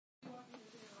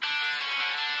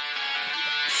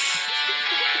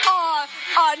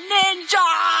A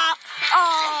ninja!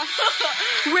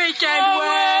 Weekend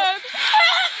whip!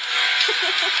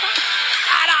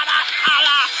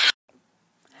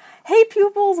 Hey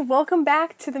pupils, welcome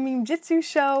back to the Meme Jitsu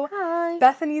Show. Hi.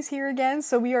 Bethany's here again,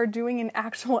 so we are doing an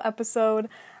actual episode.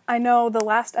 I know the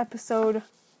last episode,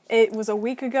 it was a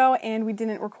week ago, and we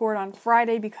didn't record on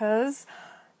Friday because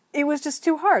it was just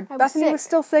too hard. Bethany was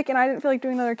still sick, and I didn't feel like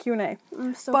doing another Q&A.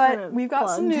 But we've got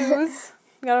some news.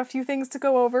 We got a few things to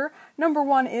go over. Number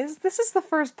one is, this is the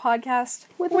first podcast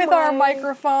with our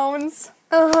microphones.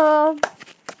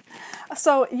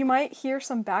 So you might hear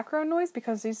some background noise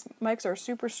because these mics are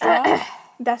super strong.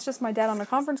 That's just my dad on a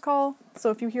conference call.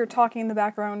 So if you hear talking in the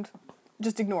background,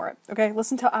 just ignore it, okay?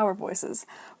 Listen to our voices.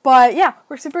 But yeah,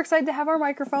 we're super excited to have our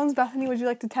microphones. Bethany, would you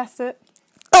like to test it?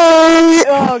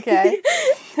 Okay.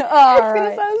 All right. It's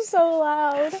gonna sound so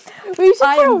loud. We should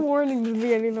put a warning at the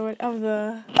beginning of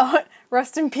the...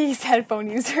 Rest in peace, headphone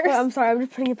users. Wait, I'm sorry, I'm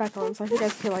just putting it back on so you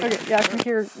guys feel like... Okay, yeah, I can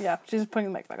hear... Yeah, she's just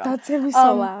putting the mic back on. That's gonna be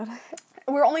so loud.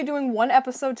 We're only doing one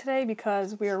episode today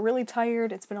because we are really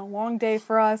tired. It's been a long day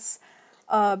for us.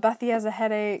 Bethy has a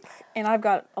headache, and I've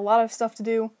got a lot of stuff to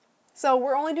do. So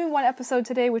we're only doing one episode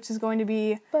today, which is going to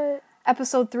be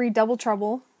episode 3, Double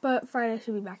Trouble. But Friday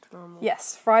should be back to normal.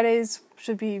 Yes, Fridays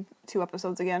should be 2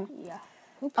 episodes again. Yeah.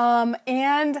 Oops.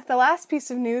 And the last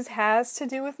piece of news has to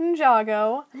do with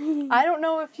Ninjago. I don't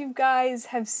know if you guys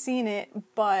have seen it,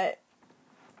 but...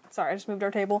 Sorry, I just moved our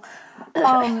table.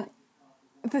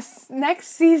 This next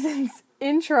season's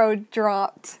intro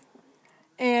dropped,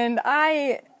 and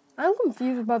I'm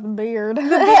confused about the beard. The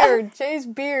beard. Jay's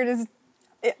beard is...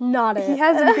 Not it. He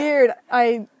has a beard.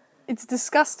 It's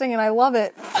disgusting, and I love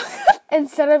it.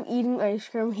 Instead of eating ice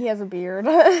cream, he has a beard.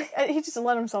 He just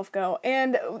let himself go.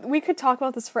 And we could talk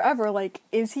about this forever. Like,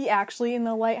 is he actually in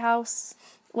the lighthouse,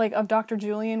 like, of Dr.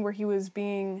 Julian, where he was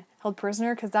being held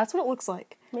prisoner? Because that's what it looks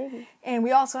like. Maybe. And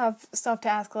we also have stuff to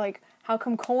ask, like, how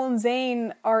come Cole and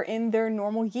Zane are in their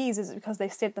normal gis? Is it because they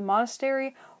stayed at the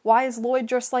monastery? Why is Lloyd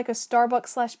dressed like a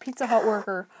Starbucks/Pizza Hut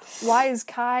worker? Why is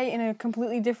Kai in a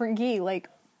completely different gi? Like,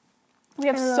 we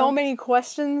have so many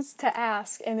questions to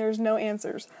ask, and there's no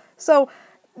answers. So,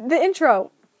 the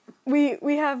intro, we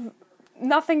have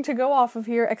nothing to go off of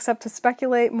here except to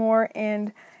speculate more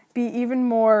and be even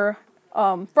more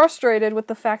frustrated with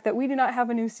the fact that we do not have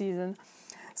a new season.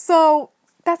 So,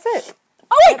 that's it.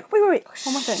 Oh, wait.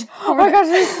 One more thing. Oh my gosh,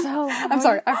 it's so loud. I'm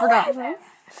sorry, I forgot.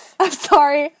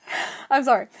 I'm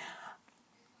sorry.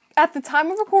 At the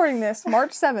time of recording this,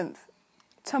 March 7th,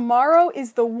 tomorrow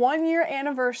is the 1-year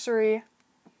anniversary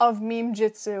of Meme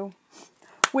Jitsu,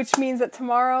 which means that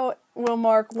tomorrow will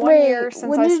mark 1 year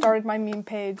since I started my meme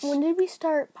page. When did we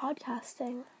start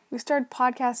podcasting? We started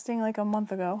podcasting like a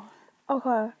month ago.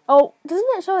 Okay. Oh, doesn't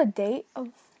it show a date of...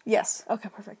 Yes. Okay,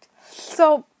 perfect.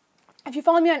 So, if you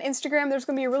follow me on Instagram, there's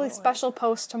going to be a really special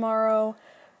post tomorrow.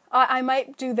 I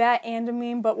might do that and a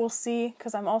meme, but we'll see,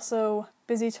 because I'm also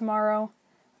busy tomorrow.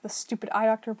 The stupid eye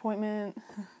doctor appointment.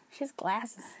 She has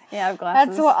glasses. Yeah, I have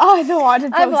glasses. That's what I don't want to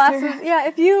post. I have glasses. Yeah,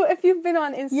 if you've been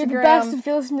on Instagram, you're the best if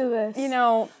you listen to this. You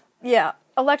know, yeah,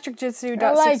 electricjitsu.612.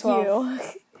 I like you,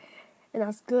 and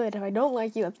that's good. If I don't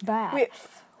like you, that's bad.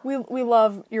 We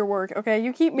love your work. Okay,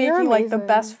 you keep making like the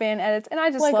best fan edits, and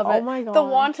I just love it. Oh my gosh. The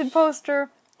wanted poster,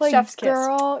 like, chef's kiss.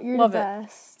 Girl, you're love the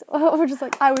best. We're just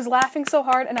like, I was laughing so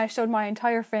hard, and I showed my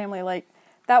entire family. Like,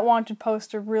 that wanted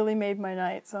poster really made my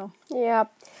night. So yeah.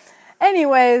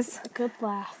 Anyways, a good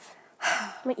laugh.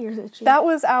 My ears itchy. That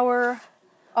was our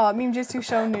Meme Jitsu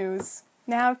Show news.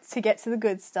 Now to get to the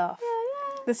good stuff.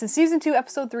 Yeah. This is season 2,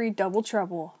 episode 3, Double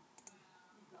Trouble.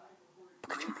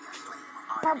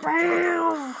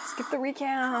 Skip the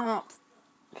recount.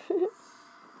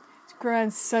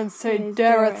 Grand Sensei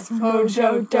Dareth's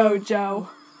Mojo Dojo.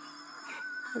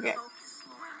 Okay.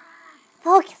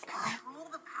 Focus.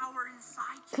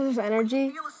 Because there's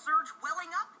energy.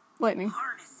 Lightning.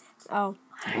 Oh.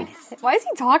 Why is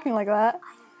he talking like that?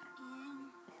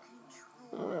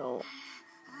 I don't know.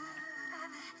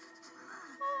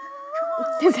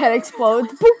 His head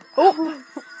explodes. Boop. Oh!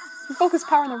 He focused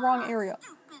power in the wrong area.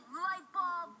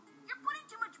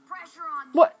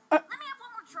 What? Let me have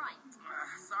one more try.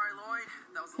 Sorry, Lloyd.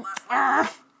 That was the last one.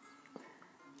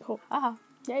 Cool.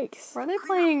 Yikes. Why are they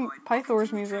playing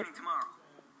Pythor's music?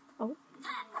 Oh.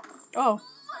 Oh.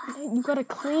 You gotta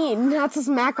clean, not to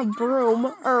smack a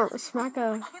broom. Or smack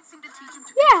a...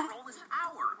 Yeah.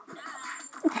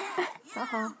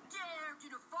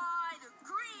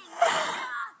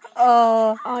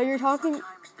 Oh, you're talking...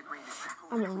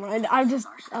 Oh, never mind. I'm just,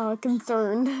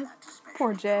 concerned.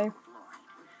 Poor Jay.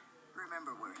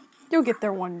 You'll get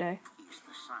there one day. He's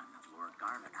the son of Lord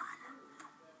Garmadon.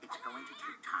 It's going to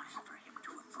take time for him to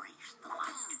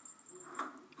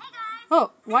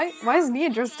Oh, why is Nia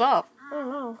dressed up? I don't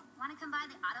know. Wanna come by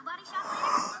the auto body shop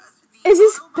later? Is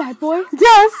this Bad Boy?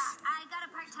 Yes! I got a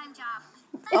part-time job.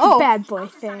 It's Oh. a Bad Boy I'll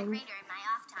just on a thing. grader in my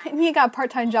off time. Nia got a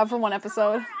part-time job for one episode.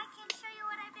 Or I can show you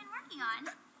what I've been working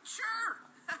on. Sure.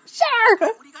 Sure!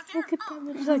 What do you got there? Look at them.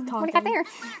 It's like talking. What do you got there?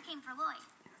 This letter came for Lloyd.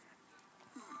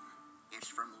 It's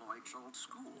from Lloyd's old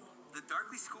school. The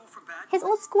Darkley School for Bad His Boys,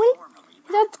 old school? formerly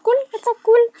That's cool. That's so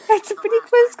cool. That's a pretty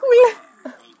cool school.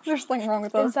 There's something wrong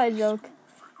with those. Inside joke.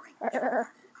 Wait,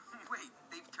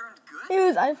 they've turned good? It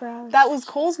was eyebrows. That was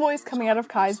Cole's voice coming out of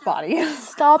Kai's body.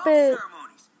 Stop it.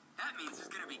 Ceremonies. That means it's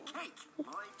gonna be cake.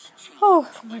 Lloyd's changed. Oh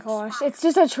my gosh. It's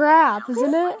just a trap,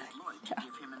 isn't it? Lloyd to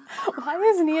give him an Why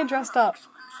is Nia dressed up?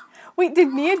 Wait,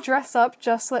 did Nia dress up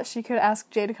just so that she could ask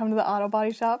Jay to come to the auto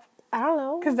body shop? I don't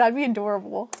know. Because that'd be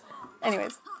adorable.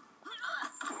 Anyways.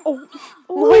 Oh. the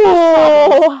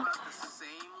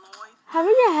same Lloyd.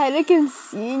 Having a headache and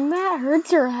seeing that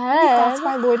hurts your head. That's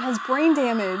why Lloyd has brain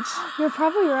damage. You're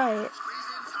probably right. Squeeze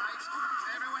in tight.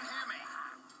 Can everyone hear me?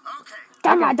 Okay.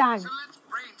 Dun. So let's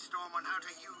brainstorm on how to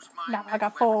use my Now I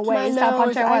got 4 My ways to punch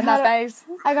nose, her I in the had a- face.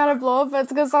 I gotta blow up.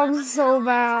 It's because I'm so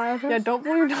bad. Yeah, don't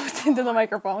blow your nose into the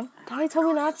microphone. Daddy told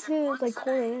me not to, like,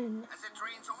 hold it in. as it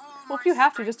drains all Well, my if you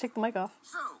have to, just take the mic off.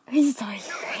 So, He's sorry.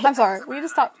 I'm sorry. We need to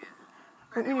stop.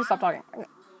 We need to stop talking. what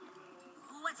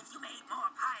if you made more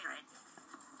pirates?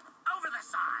 Over the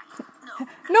side.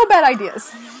 No. No bad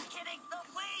ideas. Kidding. No,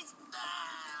 please.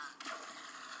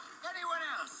 Anyone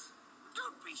else?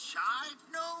 Don't be shy.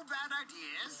 No bad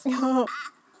ideas.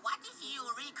 What if you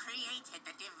recreated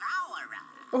the Devourer?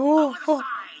 Oh, Over the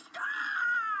side.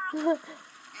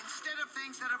 Instead of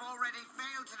things that have already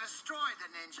failed to destroy the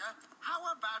ninja, how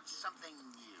about something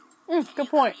new? good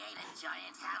point. Create a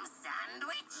giant ham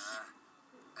sandwich?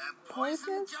 A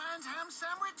Poison? poison giant ham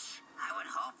sandwich? I would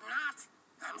hope not.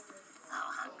 I'm so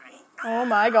hungry. Oh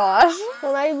my gosh.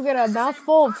 Well, now you've got a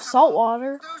mouthful of salt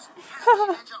water. Those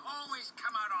pesky ninja always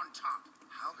come out on top.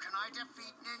 How can I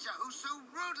defeat ninja who so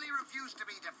rudely refuse to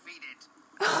be defeated?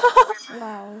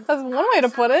 Wow. That's one way to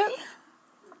put it. Wait,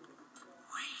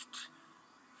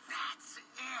 that's it.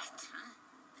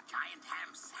 The giant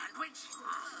ham sandwich?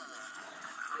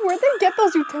 Where'd they get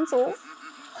those utensils?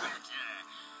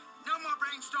 No more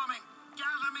brainstorming.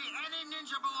 Gather me any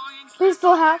ninja belongings. We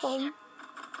still have them.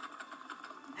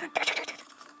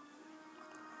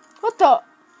 What the?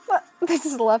 What? They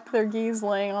just left their geese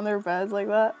laying on their beds like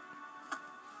that.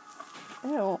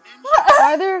 Ew.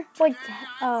 Are there, like,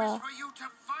 For you to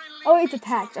finally oh, it's meet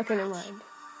attached. your Okay, never mind.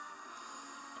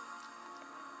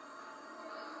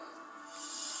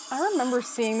 I remember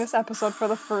seeing this episode for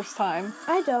the first time.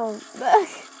 I don't. I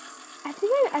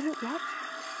think I didn't watch.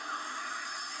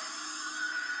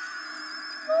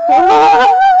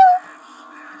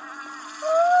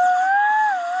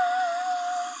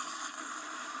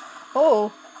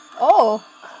 Oh. Oh.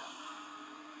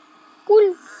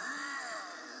 Cool.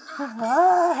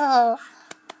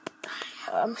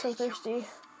 I'm so thirsty.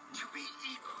 to be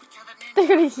equal to the ninja They're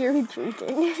gonna hear me drinking.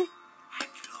 and loyal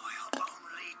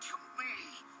only to me.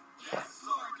 Yes,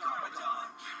 Lord Garmadon.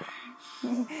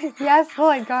 Yes,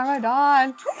 Lloyd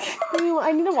Garmadon.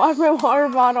 I need to wash my water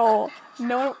bottle.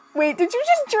 No, wait, did you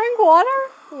just drink water?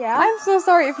 Yeah. I'm so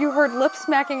sorry if you heard lip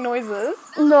smacking noises.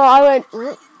 No, I went.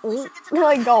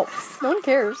 Like gulps. No one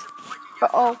cares.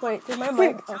 Oh wait, did my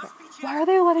mic? Okay. Why are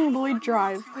they letting Lloyd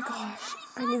drive? Oh my gosh,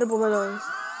 I need to blow my nose.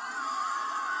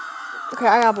 Okay,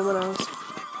 I gotta blow my nose.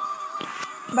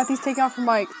 Bethy's taking off her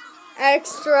mic.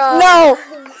 Extra. No!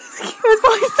 It was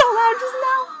probably so loud just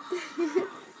now.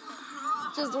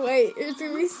 Just wait. It's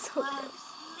gonna be so. At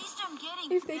least I'm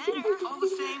getting If they can. All the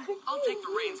same, I'll take the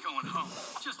reins going home,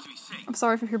 just to be safe. I'm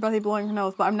sorry if you hear Bethy blowing her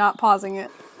nose, but I'm not pausing it.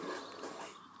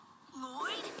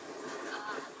 Lloyd?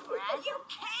 Brad? You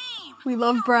came! We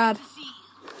love Brad. To see you.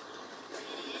 It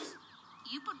is?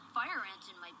 You put fire ants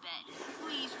in my bed.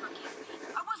 Please forgive me.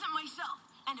 I wasn't myself,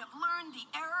 and have learned the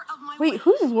error of my Wait, ways.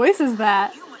 whose voice is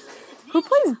that? You must be the Who ninja.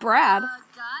 plays Brad?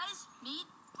 Guys, meet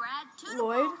Brad Toonable.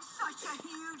 Lloyd? Such a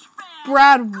huge fan.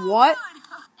 Brad what?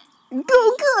 Good.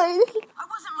 Go good. I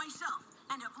wasn't myself,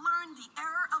 and have learned the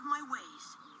error of my ways.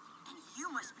 And you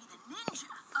must be the ninja.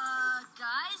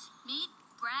 Guys, meet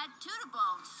Brad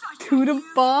Toonabone. Such a huge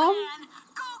Toonabone? fan.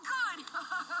 Go good.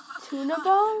 Tuna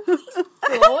bone?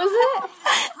 What was it?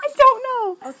 I don't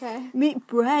know. Okay. Meet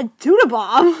Brad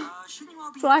Toonabomb. Shouldn't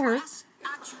all be That's what I in heard. class?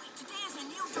 Actually, today is a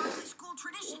new Darkley School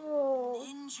tradition. Oh.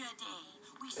 Ninja Day.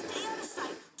 We stay out of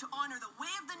sight to honor the way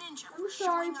of the ninja for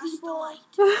sorry, showing us the people. light.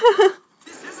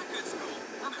 This is a good school.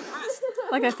 I'm impressed.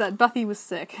 Like I said, Bethy was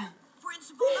sick.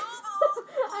 Principal Novo,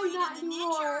 I'm Lloyd not and the ninja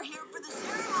anymore. are here for the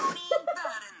ceremony.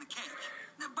 That and the cake.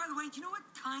 Now, by the way, you know what?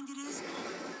 kind it is?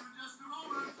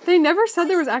 They never said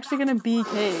there was actually gonna be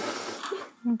cake.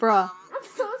 Bruh. I'm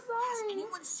so Has sorry.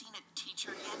 anyone seen a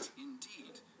teacher yet?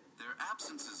 Indeed. Their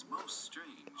absence is most strange.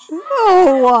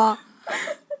 No!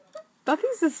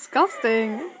 Bethany's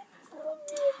disgusting.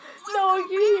 No,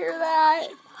 you hear that?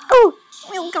 Oh,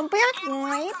 welcome back, boy.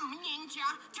 Welcome, Ninja,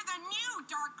 to the new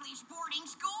Darkleys boarding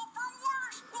school for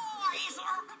worst boys.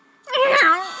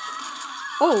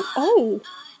 Oh.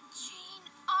 Jean,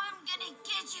 I'm gonna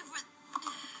get you for...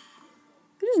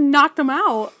 You just knocked him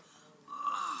out.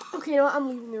 Okay, you know what? I'm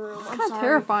leaving the room. I'm That's sorry.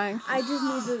 terrifying. I just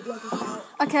need to let this out.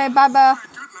 Okay, bye, Beth.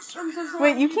 I'm so sorry.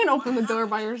 Wait, you can't open the door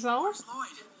by yourself? Lloyd.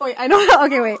 Wait, I don't know.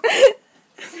 Okay, wait.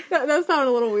 that sounded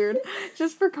a little weird.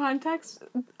 Just for context,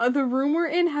 the room we're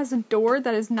in has a door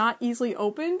that is not easily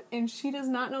opened, and she does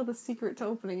not know the secret to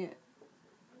opening it.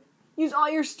 Use all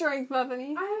your strength,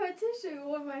 Bethany. I have a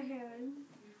tissue in my hand.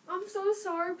 I'm so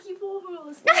sorry, people who are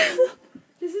listening.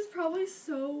 This is probably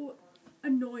so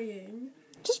annoying.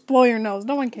 Just blow your nose.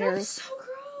 No one That's cares. so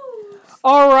gross.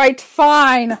 Alright,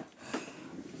 fine.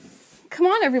 Come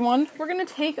on, everyone. We're gonna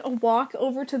take a walk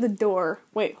over to the door.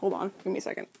 Wait, hold on. Give me a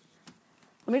second.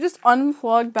 Let me just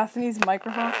unplug Bethany's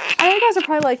microphone. I know you guys are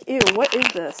probably like, ew, what is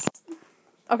this?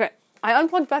 Okay, I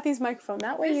unplugged Bethany's microphone.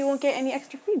 That way you won't get any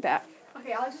extra feedback.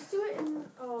 Okay, I'll just do it in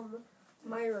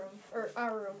my room or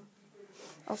our room.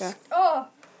 Okay. Oh,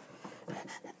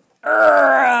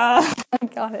 I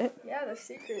got it. yeah, the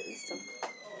secret is some.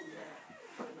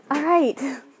 Alright.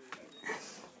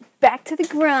 Back to the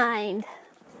grind.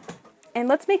 And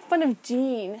let's make fun of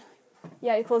Jean.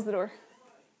 Yeah, you close the door.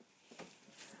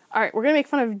 Alright, we're gonna make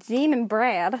fun of Jean and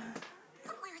Brad.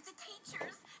 We're the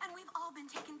teachers, and we've all been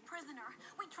taken prisoner.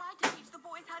 We tried to teach the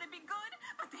boys how to be good,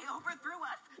 but they overthrew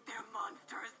us. They're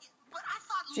monsters. But I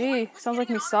thought Gee, Lloyd was sounds like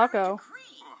getting an honorary Misako.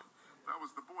 degree. That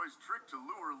was the boys' trick to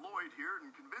lure Lloyd here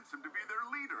and convince him to be their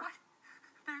leader.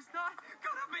 There's not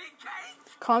gonna be cake.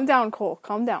 Calm down, Cole.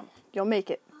 Calm down. You'll make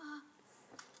it.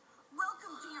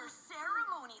 Welcome to your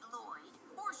ceremony, Lloyd.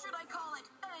 Or should I call it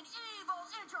an evil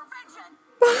intervention?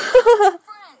 Friends,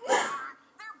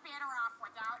 they're better off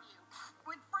without you.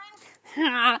 With friends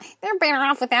They're better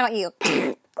off without you.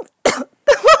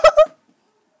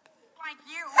 like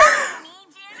you,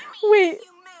 needs enemies. Wait.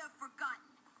 You may have forgotten,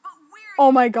 but we're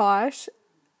Oh my gosh.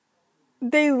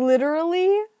 They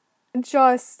literally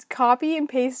just copy and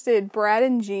pasted Brad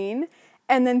and Jean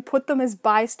and then put them as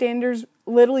bystanders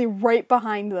literally right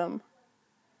behind them.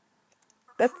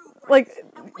 That's like,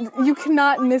 you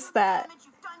cannot miss that. damage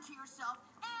you've done to yourself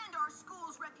and our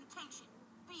school's reputation.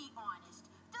 Be honest.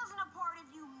 Doesn't a part of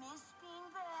you miss being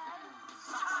bad?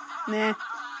 Nah.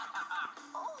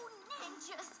 Oh,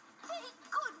 ninjas! Thank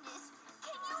goodness!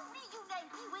 Can you reunite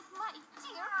me with my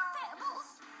dear pebbles?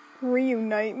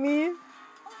 Reunite me?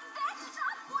 That's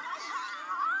not what I had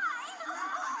in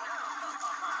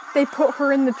mind! They put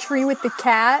her in the tree with the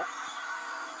cat?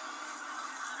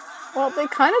 Well, they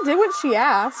kind of did what she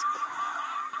asked.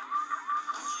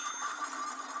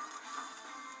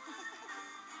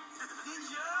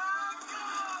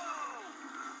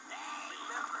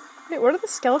 Wait, what are the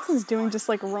skeletons doing just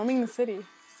like roaming the city?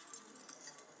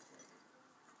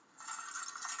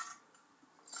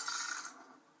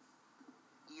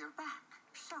 You're back.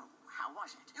 So, how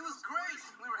was it? It was great.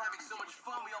 We were having so much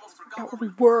fun, we almost forgot Oh, what we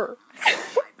we were. I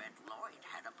bet Lloyd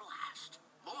had a blast.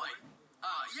 Lloyd?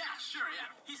 Yeah, sure,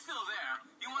 yeah. He's still there.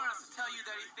 He wanted us to tell you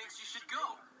that he thinks you should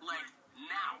go. Like,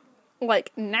 now.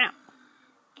 Like, now.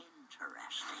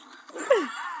 Interesting.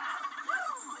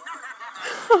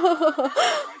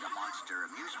 Mega Monster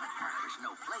Amusement Park is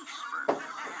no place for...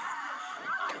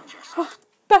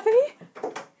 Bethany?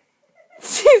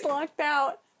 She's locked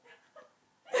out.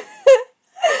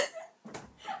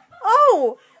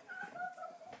 Oh!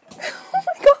 Oh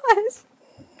my gosh!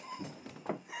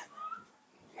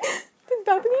 Did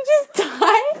Bethany just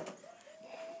die?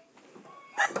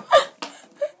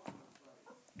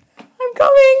 I'm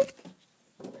coming!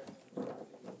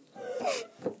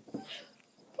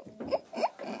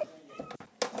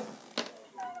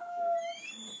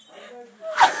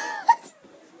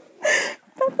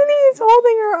 Bethany is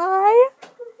holding her eye.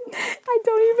 I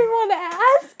don't even want to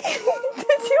ask.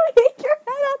 Did you hit your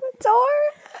head on the door?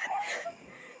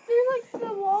 There's like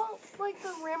the wall, like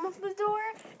the rim of the door,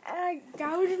 and I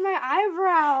gouged my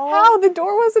eyebrow. How? The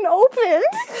door wasn't open.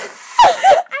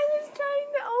 I was trying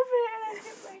to open it, and I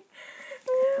just like.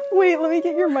 Wait, let me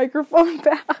get your microphone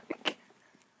back.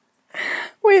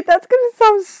 Wait, that's gonna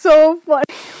sound so funny.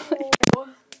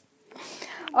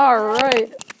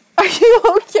 Alright. Are you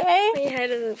okay? My head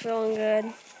isn't feeling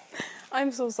good.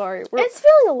 I'm so sorry. It's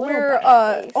feeling a little We're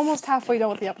bad. almost halfway done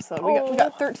with the episode. We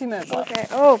got 13 minutes left. Okay.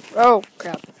 Oh,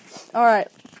 crap. All right.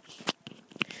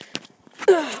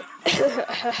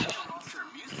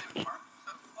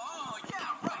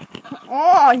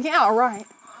 Oh yeah, right.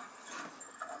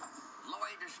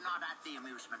 Lloyd is not at the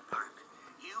amusement park.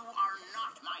 You are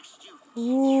not my student.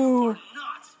 Ooh. Not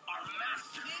our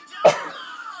master ninja.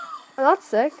 Oh, that's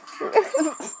sick.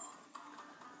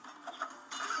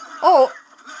 Oh.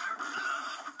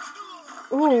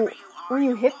 Ooh. When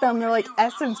you hit them, their like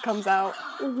essence comes out.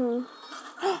 Mm-hmm.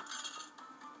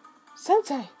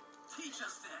 Sensei. Teach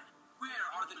us then. Where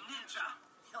are the ninja?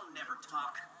 He'll never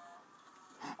talk.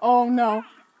 Oh no. Are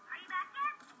you back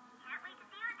yet? Can't wait to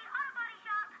see you at the auto body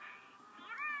shop. See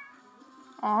you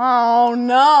then. Oh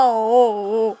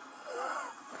no.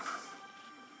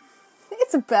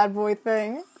 It's a bad boy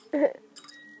thing.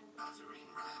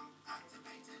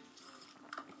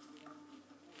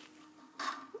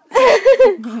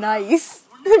 Nice.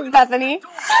 Bethany.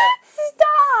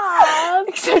 Stop!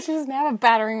 Except she doesn't have a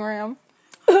battering ram.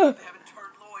 They haven't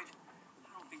turned Lloyd. I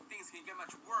don't think things can get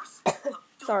much worse. Look,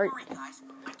 don't Sorry. worry, guys.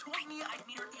 I told Mia I'd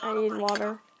meet her at the I auto need body water.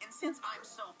 shop. And since I'm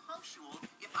so punctual,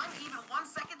 if I'm even 1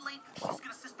 second late, she's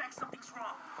gonna suspect something's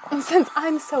wrong. And since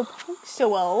I'm so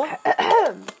punctual.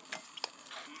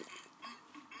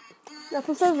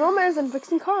 Nothing says romance and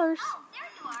fixing cars. Oh, there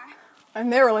you are.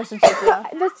 And their relationship, yeah.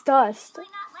 That's dust. Really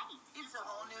not late. It's a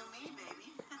whole new me,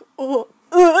 baby. Oh,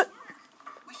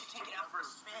 We should take it out for a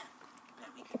spin. Bet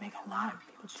we can make a lot of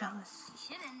people jealous.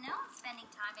 Should have known spending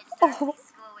time at Oh. Darby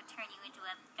school would turn you into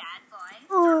a bad boy.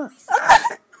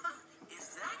 Is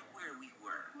that where we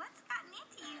were? What's gotten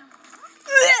into you?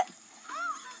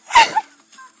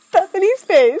 Bethany's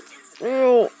face.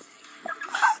 Ew.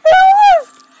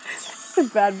 It's a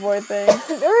bad boy thing.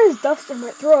 There is dust in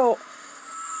my throat.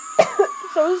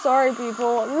 So sorry,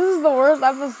 people. This is the worst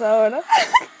episode.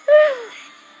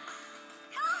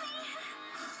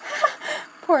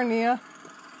 Poor Nia.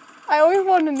 I always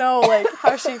wanted to know, like,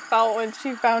 how she felt when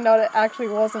she found out it actually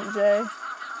wasn't Jay. Did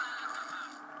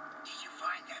you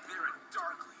find that? They're at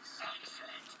Darkly's.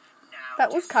 Excellent. Now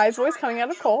That was Kai's voice coming out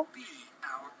of Cole. be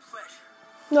our pleasure.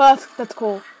 No, that's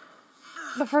cool.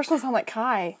 The first one sounded like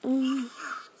Kai.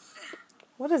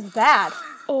 What is that?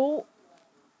 Oh.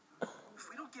 If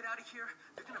we don't get out of here,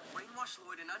 they're gonna brainwash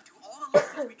Lloyd and undo all the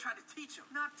lessons we tried to teach him.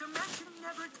 Not to mention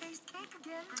never taste cake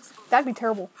again. Principal, That'd be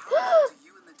terrible. how well do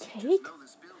you and the teachers Cake? know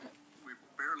this building? We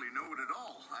barely know it at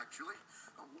all, actually.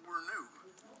 We're new.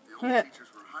 The old Yeah. teachers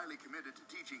were highly committed to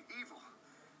teaching evil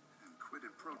and quit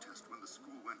in protest when the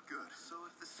school went good. So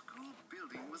if the school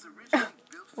building was originally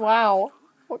built for Wow.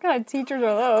 What kind of teachers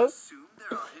are those? assume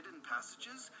there are hidden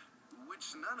passages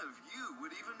which none of you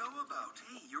would even know about.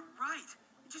 Hey, you're right.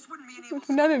 It just wouldn't be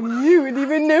any None of you would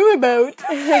even know about.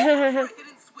 a hidden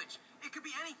switch. It could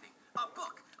be anything. A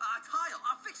book, a tile,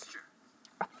 a fixture.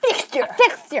 Fixture.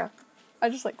 Texture. I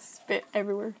just like spit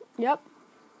everywhere. Yep.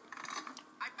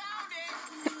 I found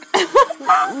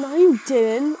it. No, you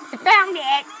didn't. I found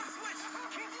it. Switch.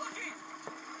 Keep looking.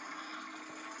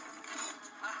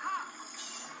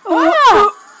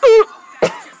 Oh.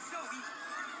 That's just so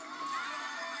easy.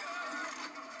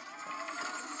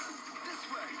 This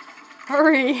way.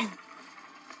 Hurry.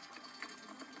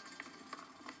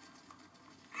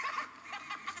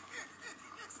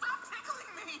 Stop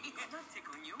tickling me. I'm not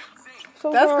tickling you. Say.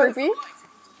 So That's sorry. creepy.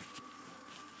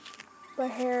 My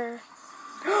hair.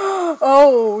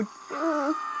 Oh.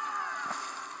 Come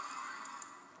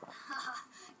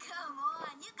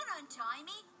on, you can untie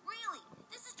me. Really,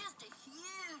 this is just a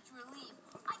huge relief.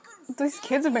 I couldn't These stand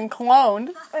kids have been cloned.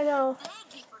 I know.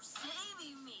 Thank you for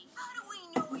saving me. How do we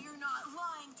know you're not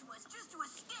lying to us just to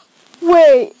escape?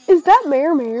 Wait, is that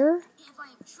Mayor Mayor? If I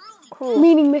am truly Cool.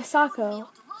 Meaning be Misako. able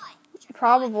to lie, which I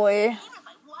Probably. even if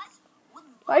I was,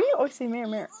 wouldn't Why do you always say Mayor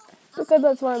Mayor? Because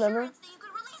that's what I remember. assurance that you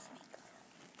could release me.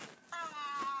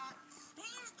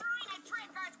 He's trying to trick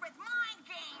us with mind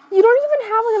games. You don't even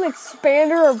have like an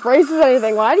expander or braces or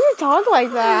anything. Why do you talk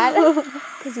like that?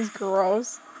 Because he's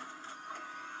gross.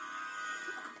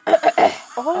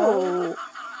 Oh.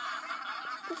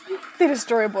 They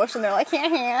destroy a bush and they're like, yeah,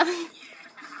 yeah.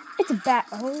 It's a bat.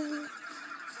 Oh. Someone's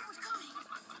coming.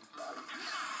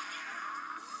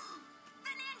 The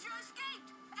ninja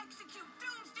escaped. Execute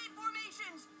doomsday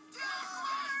formations.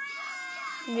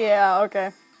 Yeah,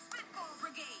 okay. Spitball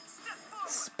brigade, step forward.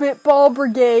 Spitball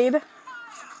Brigade.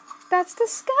 That's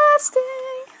disgusting.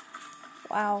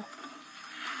 Wow.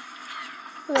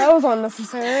 That was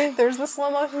unnecessary. There's the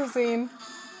slow motion scene.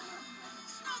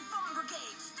 Smoke bomb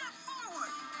brigade, step forward.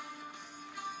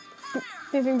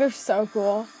 They think they're so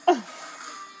cool.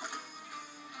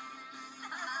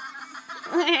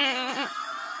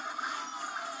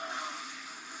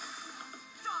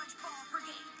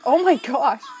 Oh my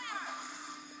gosh.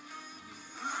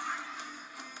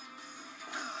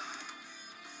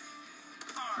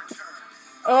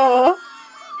 Oh.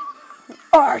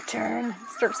 Our turn.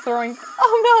 Starts throwing.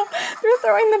 Oh no! They're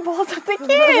throwing the balls at the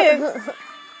kids!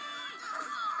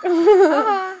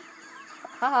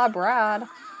 Haha, Brad.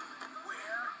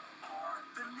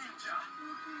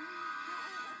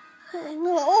 And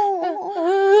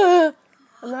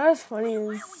not as funny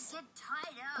Why as don't we get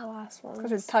tied the up? last one.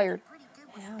 Because you're tired. Pretty good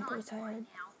with Yeah, I'm pretty knots right tired.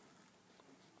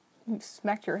 now. You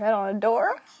smacked your head on a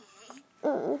door.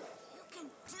 Okay. You can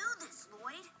do this,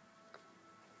 Lloyd.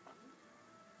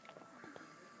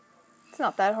 It's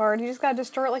not that hard. You just gotta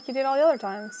destroy it like you did all the other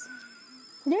times.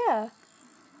 Yeah.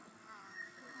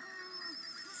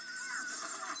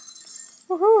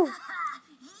 Woohoo.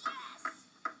 Yes.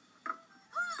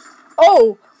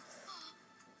 Oh!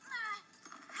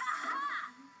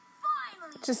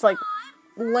 Finally. Just like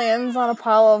lands on a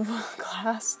pile of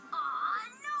glass. Aw,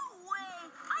 no way.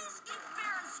 I escaped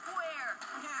fair and square.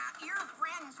 Yeah, your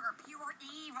friends are pure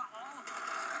evil.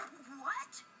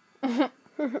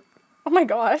 What? Oh my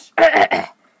gosh.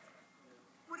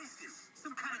 What is this?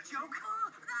 Some kind of joke?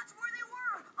 That's where they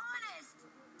were. Honest.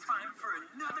 Time for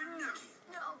another nookie.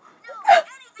 No,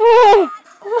 anything Oh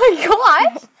bad. my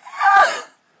gosh!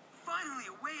 Finally,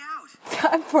 a way out.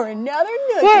 Time for another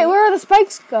nookie. Wait, where did the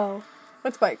spikes go?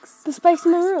 What spikes? The spikes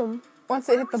in the room. Once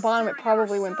it hit the bottom, it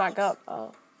probably went back up.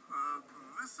 Oh.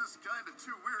 This is kind of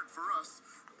too weird for us.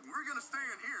 We're gonna stay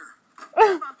in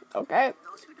here. Okay.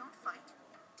 Those who don't fight,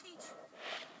 teach.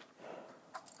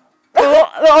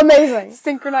 Oh, amazing.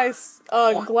 Synchronized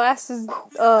glasses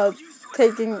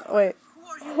taking. Wait. Who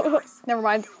are you guys? Never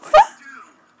mind. What do?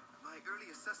 My early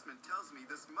assessment tells me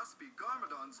this must be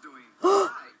Garmadon's doing. My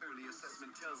early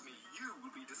assessment tells me you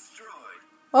will be destroyed.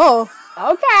 Oh.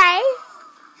 Okay.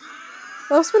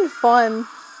 That must have been fun.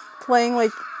 Playing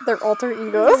like their alter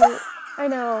egos. I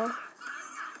know.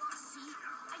 See,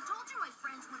 I told you my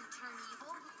friends wouldn't turn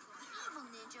evil. The evil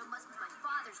ninja must be my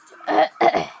father's doing.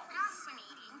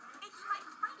 Fascinating. It's like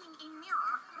fighting a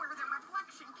mirror where the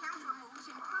reflection counter moves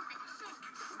in perfect sync,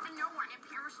 and no one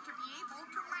appears to be able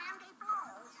to land a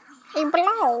blow.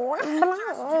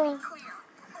 Clear.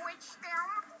 Which them?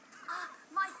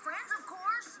 My friends, of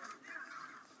course.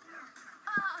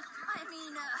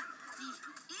 The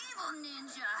evil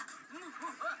ninja.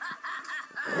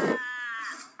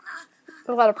 There's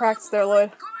a lot of practice there,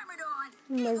 Lloyd. Garmadon.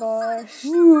 Oh my gosh.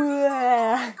 And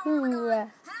I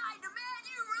demand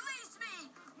you release me.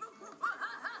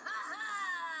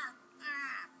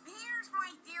 Here's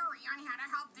my theory on how to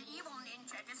help the evil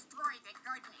ninja destroy the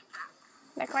good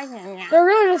ninja. They're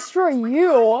gonna destroy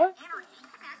you. Energy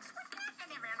connects with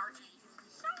negative energy.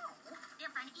 So,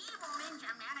 if an evil ninja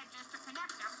manages to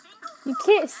connect a single You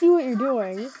can't see what you're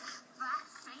doing. that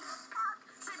same spark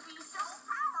should be so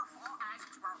powerful as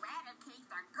to eradicate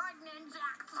the good ninja.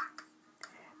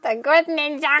 The good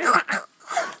ninja.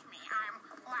 Trust me, I'm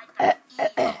like an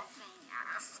evil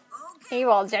genius. Okay.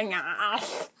 Evil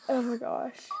genius. Oh my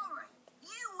gosh. Alright,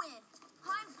 you win.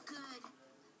 I'm good.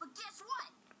 But guess what?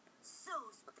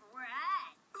 So's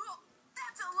Brad. Oh,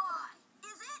 that's a lie,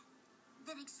 is it?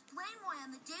 Then explain why on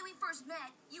the day we first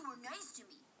met, you were nice to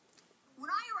me.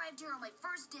 When I arrived here on my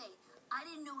first day, I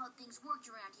didn't know how things worked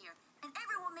around here, and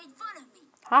everyone made fun of me.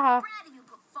 Haha. Brad even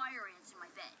put fire ants in my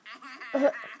bed.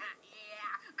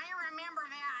 Yeah, I remember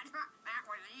that. That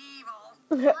was evil.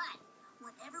 But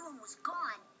when everyone was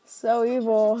gone, So he was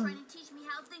evil. just trying to teach me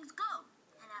how things go.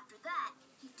 And after that,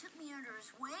 he took me under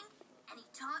his wing and he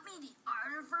taught me the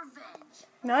art of revenge.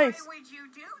 Nice. Why would you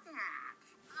do that?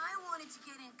 I wanted to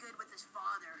get in good with his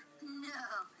father.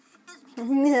 No. It's because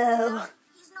No.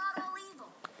 he's not all evil.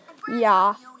 And Brad's Yeah.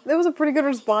 not the only That was a pretty good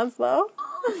response, though.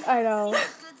 all evil. I know. He's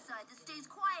the good side that stays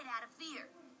quiet out of fear.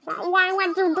 Why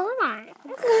would you do that?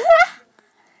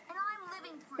 And I'm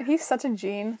living proof. He's such a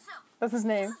gene. So, That's his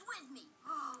name. who's with me?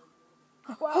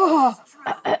 Oh,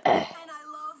 And I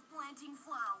love planting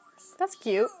flowers. that's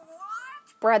cute.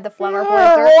 What? Brad the flower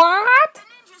planter. What? The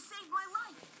ninja saved my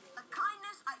life. A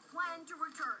kindness I plan to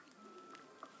return.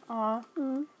 Aw.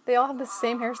 They all have the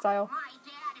same hairstyle. My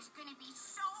dad is gonna be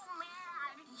so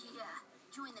mad. Yeah,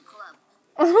 join the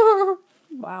club.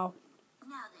 Wow.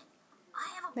 Now then, I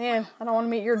have a Man, I don't want to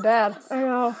meet your dad. I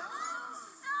know.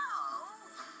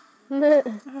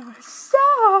 so.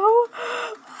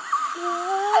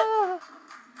 So.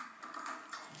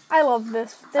 I love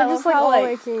this. They're I just love like how, all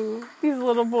like, making. these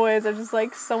little boys are just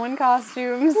like sewing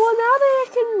costumes. Well, now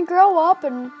they can grow up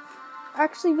and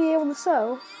actually be able to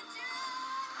sew.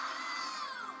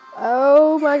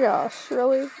 Oh my gosh,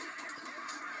 really?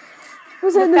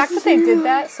 Was The that fact that they did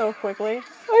that so quickly is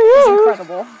I know.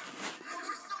 incredible. We're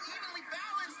so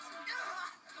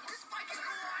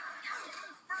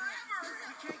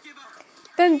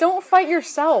Then don't fight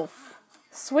yourself.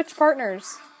 Switch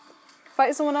partners.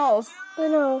 Fight someone else. I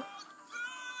know.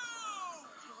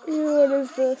 Ew, what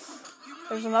is this?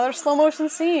 There's another slow motion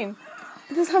scene.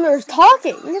 This time there's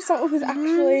talking. This one was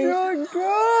actually.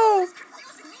 Gross.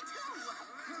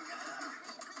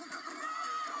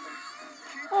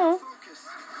 Oh.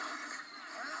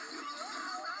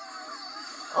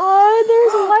 Oh,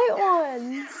 there's white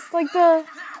ones.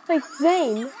 Like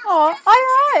Zane. Oh,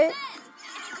 alright.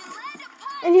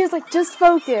 And he was like, just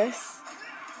focus.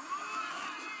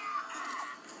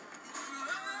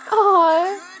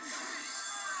 Aw.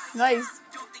 Nice.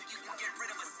 Don't think you can get rid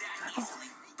of us that easily.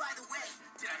 By the way,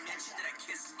 did I mention that I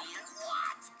kissed Nia?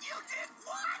 What? You did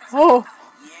what? Oh.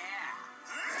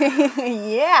 Yeah.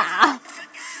 Yeah.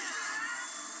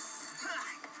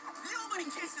 Nobody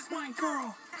kisses my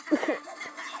girl.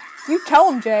 You tell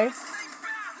him, Jay.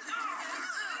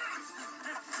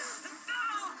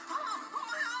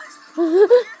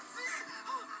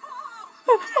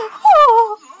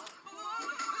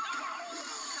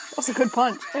 That's a good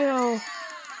punch. I know.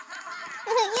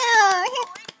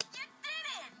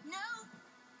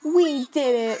 We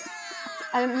did it.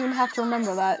 I didn't even have to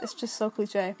remember that. It's just so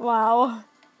cliche. Wow.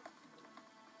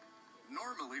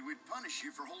 Normally, we'd punish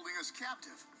you for holding us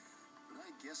captive. But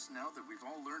I guess now that we've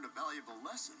all learned a valuable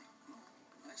lesson, well,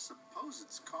 I suppose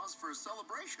it's cause for a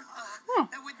celebration.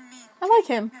 That wouldn't mean... I like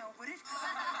him. No, would it?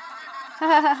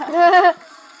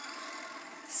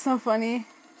 So funny.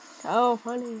 Oh,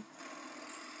 funny.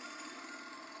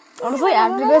 Honestly,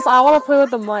 after this, I want to play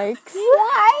with the mics.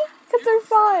 Why? Because they're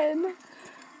fun.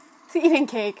 It's eating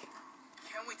cake.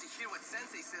 Can't wait to hear what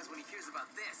Sensei says when he hears about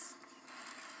this.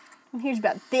 And here's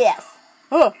about this.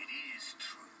 Oh. It is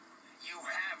true. You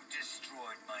have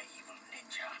destroyed my evil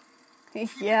ninja.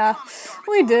 Yeah,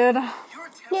 we did. Yeah,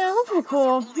 that's pretty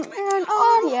cool.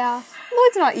 And, yeah.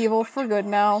 Lloyd's not evil, for good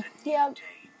now. Yeah.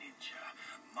 Hey, ninja,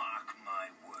 mark my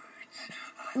words.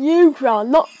 You shall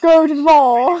not go to the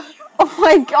ball. Oh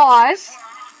my gosh.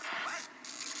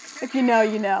 If you know,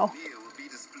 you know. Mia will be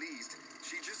displeased.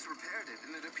 She just repaired it,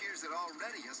 and it appears it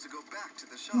already has to go back to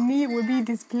the shop. Me would be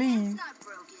displeased. Not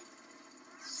broken.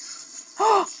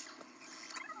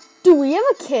 Do we have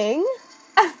a king? You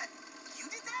did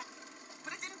that?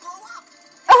 But it didn't blow up.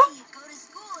 You go to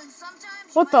school and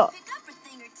sometimes What you the? might pick up a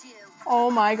thing or two.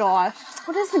 Oh my gosh.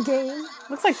 What is the game?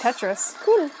 Looks like Tetris.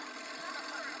 Cool.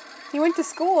 He went to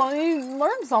school and he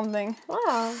learned something.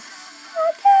 Wow.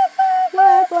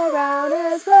 Whip around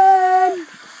his bed.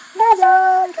 Come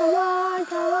on, come on,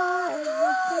 come on.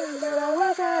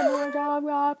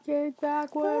 Rock, kick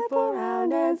back, whip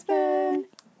around and spin.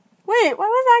 Wait, why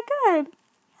was that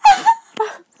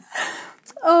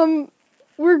good?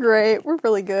 We're great. We're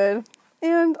really good.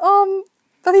 And,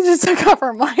 Betty just took off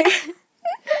her mic.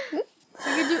 We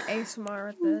could do ASMR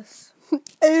with this.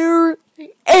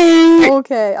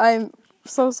 Okay, I'm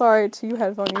so sorry to you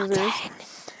headphone users.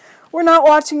 We're not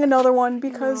watching another one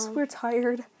because we're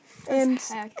tired. And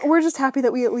heck. we're just happy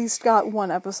that we at least got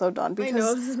one episode done I know,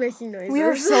 because this is making noises. we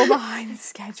are so behind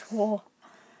schedule.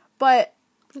 But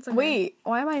It's okay. wait,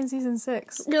 why am I in season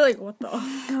 6? You're like, what the?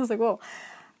 I was like, whoa.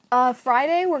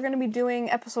 Friday, we're going to be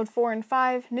doing episode 4 and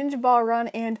 5, Ninja Ball Run,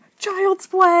 and Child's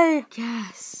Play!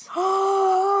 Yes.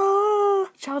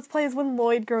 Child's Play is when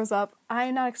Lloyd grows up. I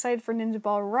am not excited for Ninja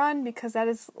Ball Run because that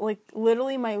is, like,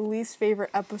 literally my least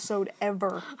favorite episode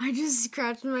ever. I just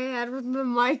scratched my head with the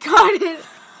mic on it.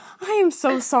 I am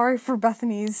so sorry for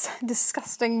Bethany's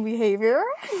disgusting behavior.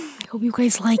 I hope you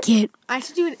guys like it. I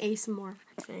should do an ASMR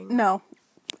thing. No.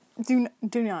 Do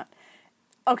not.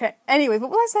 Okay, anyways, what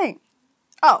was I saying?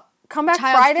 Oh, come back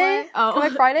Child's Friday. Play? Oh. Come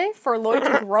back Friday for Lloyd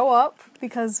to grow up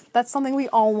because that's something we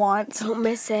all want. Don't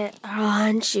miss it. I'll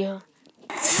hunt you.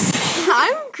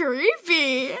 I'm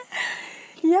creepy.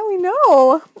 Yeah, we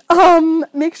know.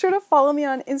 Make sure to follow me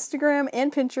on Instagram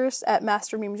and Pinterest at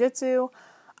Master Meme Jitsu.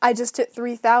 I just hit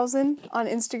 3,000 on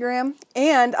Instagram,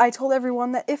 and I told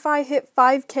everyone that if I hit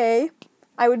 5K,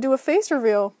 I would do a face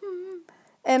reveal.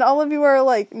 And all of you are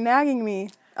like nagging me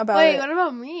about Wait, it. what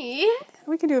about me?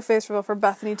 We can do a face reveal for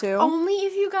Bethany too. Only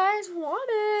if you guys want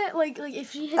it. Like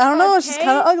if she hits I don't know, 5K, it's just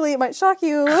kind of ugly. It might shock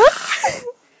you.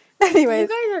 Anyways.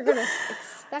 You guys are gonna.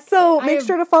 That's So it. make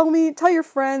sure to follow me, tell your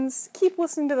friends, keep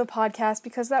listening to the podcast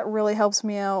because that really helps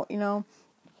me out, you know.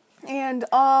 And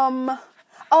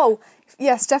oh,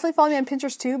 yes, definitely follow me on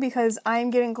Pinterest too because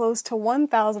I'm getting close to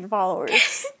 1,000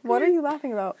 followers. What are you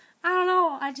laughing about? I don't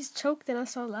know. I just choked and I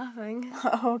started laughing.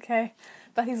 Oh, okay.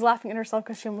 Bethy's laughing at herself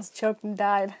because she almost choked and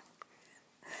died.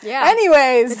 Yeah.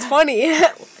 Anyways, It's funny.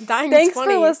 Dying thanks is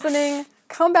funny. for listening.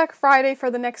 Come back Friday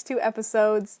for the next 2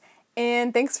 episodes.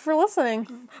 And thanks for listening.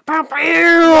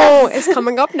 It's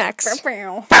coming up next.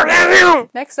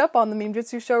 Next up on the Meme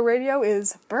Jitsu Show Radio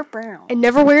is And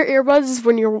never wear earbuds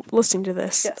when you're listening to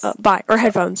this. Yes. Bye. Or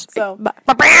headphones. So, Bye.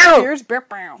 here's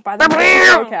by the Meme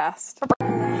Jitsu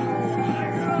Showcast.